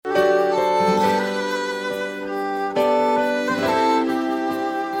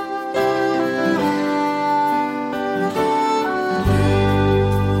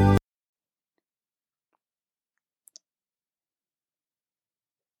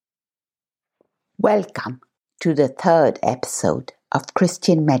Welcome to the third episode of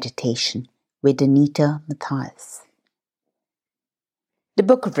Christian Meditation with Anita Matthias. The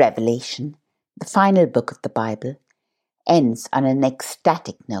book of Revelation, the final book of the Bible, ends on an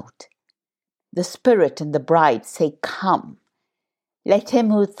ecstatic note. The Spirit and the bride say, "Come. Let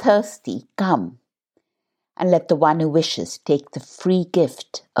him who is thirsty come, and let the one who wishes take the free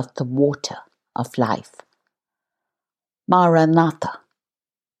gift of the water of life." Maranatha,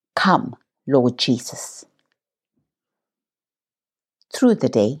 come, Lord Jesus. Through the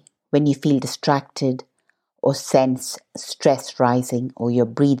day, when you feel distracted or sense stress rising or your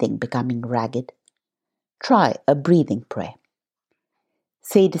breathing becoming ragged, try a breathing prayer.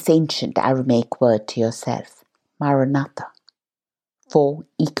 Say this ancient Aramaic word to yourself, Maranatha, 4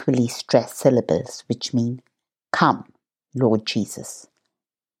 equally stressed syllables which mean, "Come, Lord Jesus."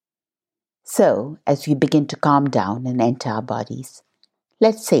 So, as we begin to calm down and enter our bodies,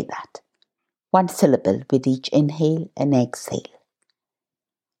 let's say that, 1 syllable with each inhale and exhale.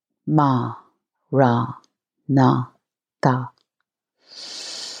 Ma, ra, na, ta.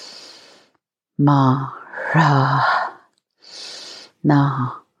 Ma, ra,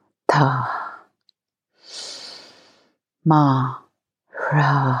 na, ta. Ma,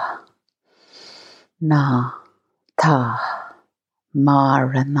 ra, na, ta.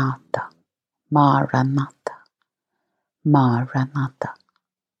 Maranatha, Maranatha, Maranatha.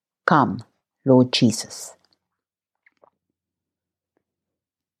 Come, Lord Jesus.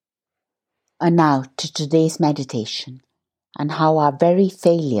 And now to today's meditation and how our very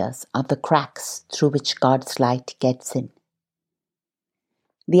failures are the cracks through which God's light gets in.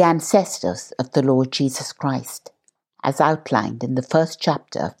 The ancestors of the Lord Jesus Christ, as outlined in the first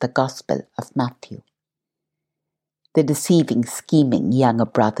chapter of the Gospel of Matthew. The deceiving, scheming younger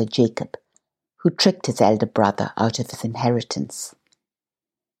brother Jacob, who tricked his elder brother out of his inheritance.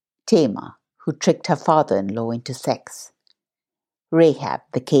 Tamar, who tricked her father-in-law into sex. Rahab,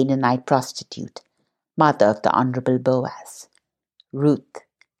 the Canaanite prostitute, mother of the Honorable Boaz. Ruth,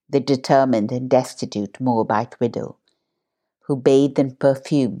 the determined and destitute Moabite widow, who bathed and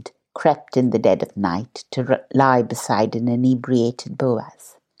perfumed, crept in the dead of night to lie beside an inebriated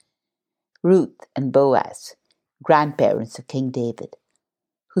Boaz. Ruth and Boaz, grandparents of King David,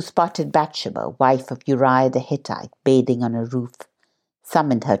 who spotted Bathsheba, wife of Uriah the Hittite, bathing on a roof,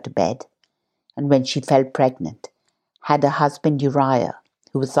 summoned her to bed, and when she fell pregnant, had her husband Uriah,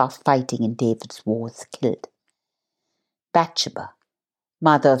 who was off fighting in David's wars, killed. Bathsheba,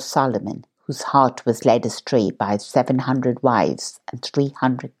 mother of Solomon, whose heart was led astray by 700 wives and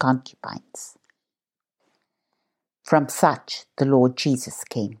 300 concubines. From such the Lord Jesus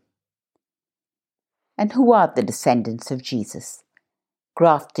came. And who are the descendants of Jesus,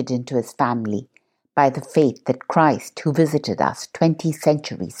 grafted into his family by the faith that Christ, who visited us 20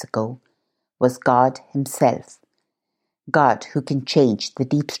 centuries ago, was God himself, God who can change the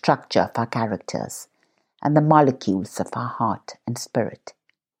deep structure of our characters and the molecules of our heart and spirit.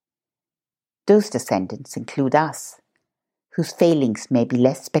 Those descendants include us, whose failings may be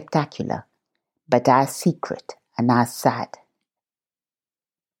less spectacular, but as secret and as sad.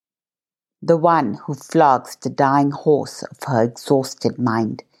 The one who flogs the dying horse of her exhausted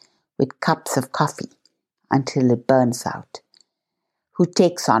mind with cups of coffee until it burns out, who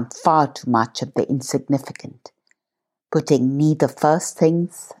takes on far too much of the insignificant, putting neither first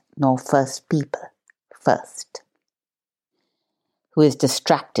things nor first people first, who is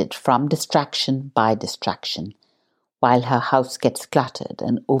distracted from distraction by distraction, while her house gets cluttered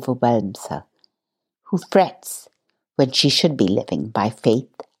and overwhelms her, who frets when she should be living by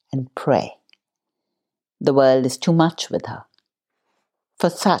faith and prayer. The world is too much with her. For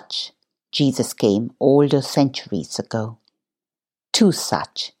such, Jesus came all those centuries ago. To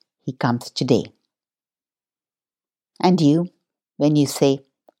such, he comes today. And you, when you say,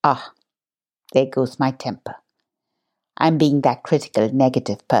 there goes my temper. I'm being that critical,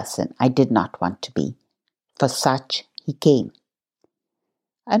 negative person I did not want to be. For such, he came.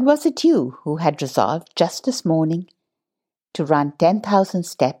 And was it you who had resolved just this morning to run 10,000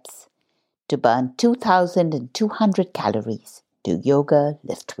 steps, to burn 2,200 calories, do yoga,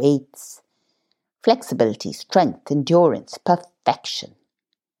 lift weights, flexibility, strength, endurance, perfection?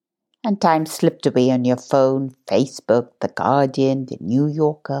 And time slipped away on your phone, Facebook, The Guardian, The New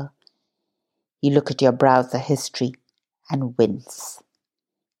Yorker. You look at your browser history and wince.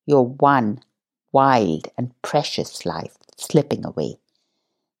 Your one wild and precious life slipping away,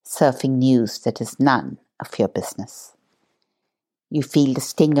 surfing news that is none of your business. You feel the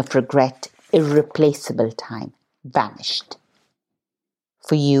sting of regret, irreplaceable time, vanished.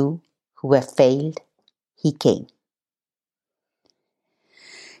 For you who have failed, he came.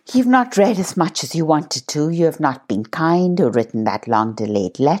 You've not read as much as you wanted to. You have not been kind or written that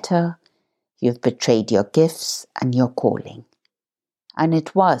long-delayed letter. You have betrayed your gifts and your calling. And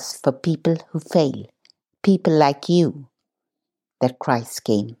it was for people who fail, people like you, that Christ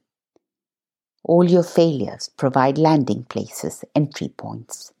came. All your failures provide landing places, entry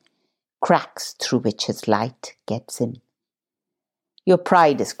points, cracks through which His light gets in. Your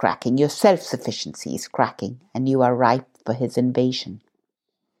pride is cracking, your self-sufficiency is cracking, and you are ripe for His invasion.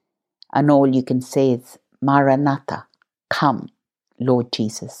 And all you can say is, Maranatha, come, Lord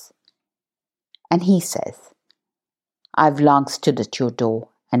Jesus. And He says, I've long stood at your door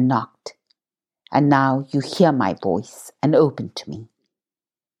and knocked, and now you hear my voice and open to me.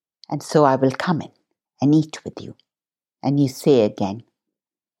 And so I will come in and eat with you. And you say again,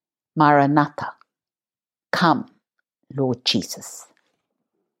 Maranatha, come, Lord Jesus.